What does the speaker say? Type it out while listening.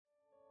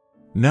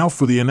Now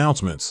for the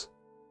announcements.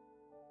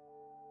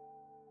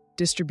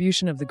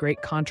 Distribution of The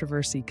Great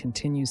Controversy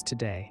continues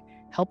today.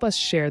 Help us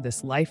share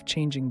this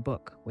life-changing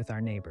book with our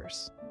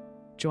neighbors.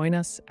 Join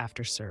us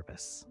after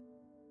service.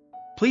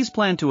 Please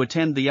plan to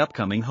attend the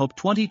upcoming Hope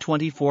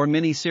 2024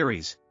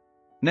 mini-series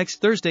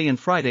next Thursday and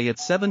Friday at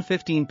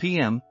 7:15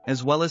 p.m.,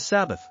 as well as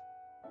Sabbath.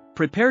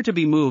 Prepare to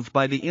be moved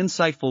by the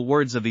insightful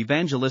words of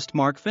evangelist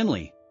Mark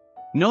Finley.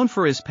 Known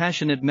for his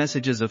passionate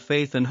messages of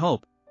faith and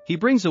hope, he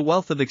brings a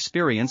wealth of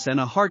experience and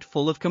a heart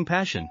full of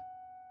compassion.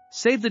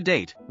 Save the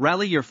date,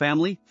 rally your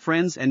family,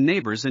 friends and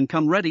neighbors and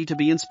come ready to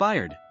be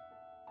inspired.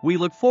 We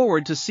look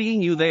forward to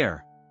seeing you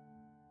there.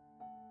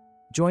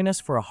 Join us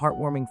for a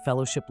heartwarming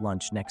fellowship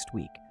lunch next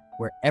week,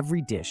 where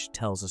every dish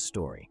tells a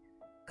story.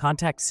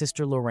 Contact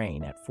Sister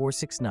Lorraine at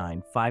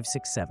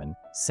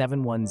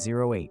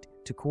 469-567-7108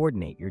 to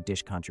coordinate your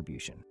dish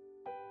contribution.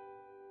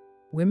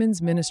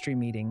 Women's Ministry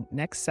Meeting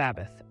next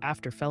Sabbath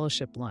after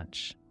fellowship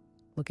lunch.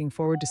 Looking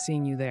forward to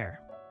seeing you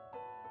there.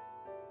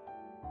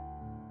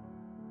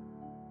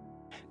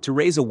 To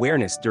raise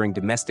awareness during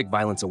Domestic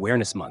Violence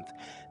Awareness Month,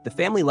 the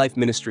Family Life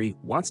Ministry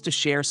wants to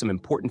share some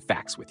important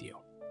facts with you.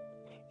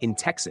 In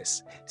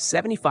Texas,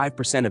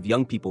 75% of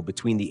young people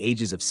between the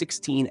ages of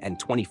 16 and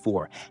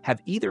 24 have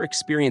either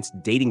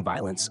experienced dating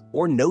violence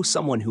or know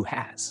someone who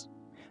has.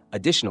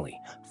 Additionally,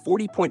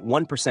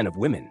 40.1% of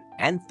women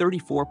and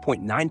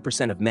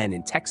 34.9% of men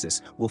in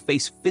Texas will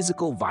face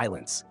physical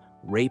violence,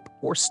 rape,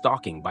 or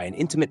stalking by an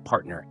intimate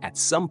partner at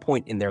some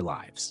point in their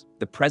lives.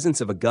 The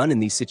presence of a gun in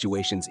these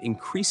situations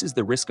increases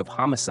the risk of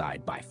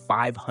homicide by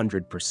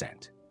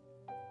 500%.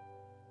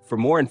 For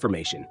more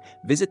information,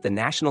 visit the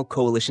National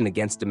Coalition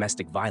Against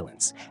Domestic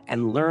Violence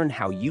and learn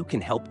how you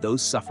can help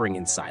those suffering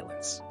in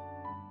silence.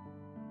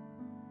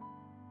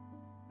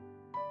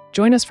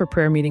 Join us for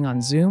prayer meeting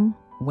on Zoom,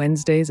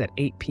 Wednesdays at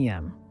 8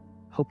 p.m.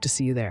 Hope to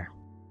see you there.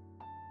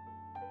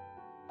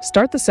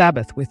 Start the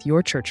Sabbath with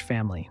your church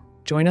family.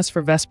 Join us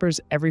for Vespers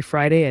every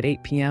Friday at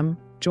 8 p.m.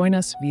 Join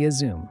us via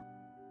Zoom.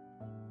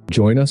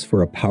 Join us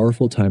for a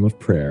powerful time of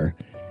prayer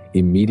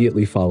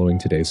immediately following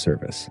today's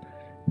service.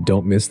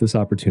 Don't miss this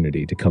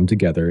opportunity to come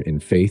together in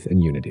faith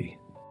and unity.